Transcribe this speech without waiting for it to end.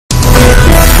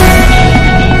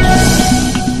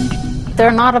there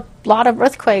are not a lot of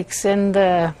earthquakes on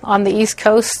the East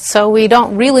Coast, so we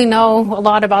don't really know a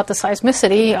lot about the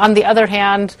seismicity. On the other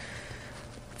hand,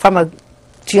 from a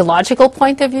geological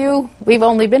point of view, we've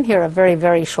only been here a very,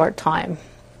 very short time.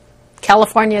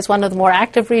 California is one of the more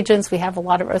active regions. We have a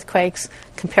lot of earthquakes.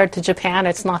 Compared to Japan,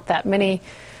 it's not that many.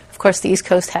 Of course, the East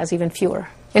Coast has even fewer.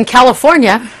 In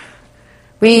California,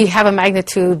 we have a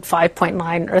magnitude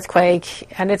 5.9 earthquake,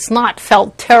 and it's not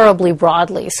felt terribly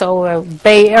broadly. So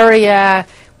Bay Area,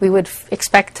 we would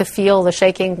expect to feel the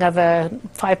shaking of a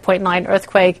 5.9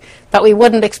 earthquake, but we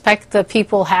wouldn't expect the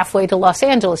people halfway to Los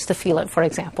Angeles to feel it, for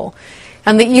example.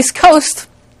 On the East Coast,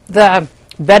 the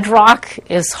bedrock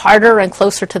is harder and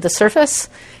closer to the surface,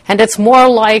 and it's more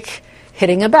like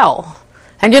hitting a bell.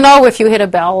 And you know, if you hit a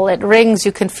bell, it rings,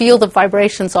 you can feel the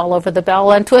vibrations all over the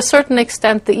bell, and to a certain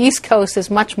extent, the East Coast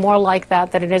is much more like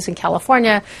that than it is in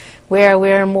California, where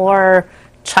we're more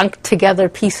chunked together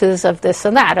pieces of this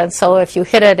and that. And so if you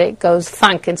hit it, it goes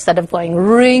thunk instead of going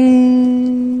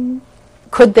ring.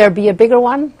 Could there be a bigger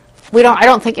one? I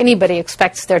don't think anybody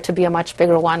expects there to be a much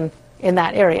bigger one in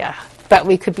that area, but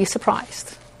we could be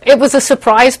surprised. It was a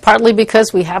surprise partly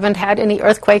because we haven't had any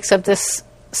earthquakes of this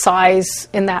size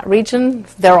in that region.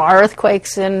 There are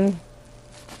earthquakes in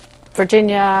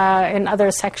Virginia, in other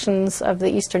sections of the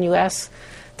eastern U.S.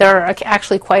 There are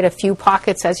actually quite a few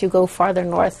pockets as you go farther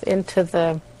north into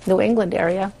the New England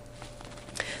area.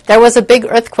 There was a big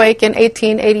earthquake in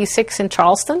 1886 in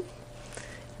Charleston,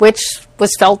 which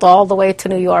was felt all the way to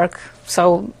New York.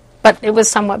 But it was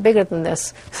somewhat bigger than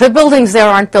this. The buildings there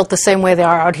aren't built the same way they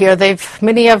are out here.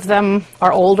 Many of them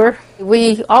are older.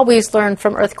 We always learn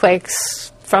from earthquakes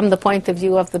from the point of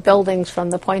view of the buildings, from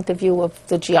the point of view of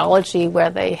the geology where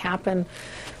they happen.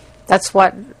 That's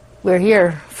what we're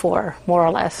here for, more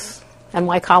or less. And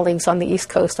my colleagues on the East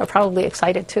Coast are probably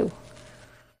excited too.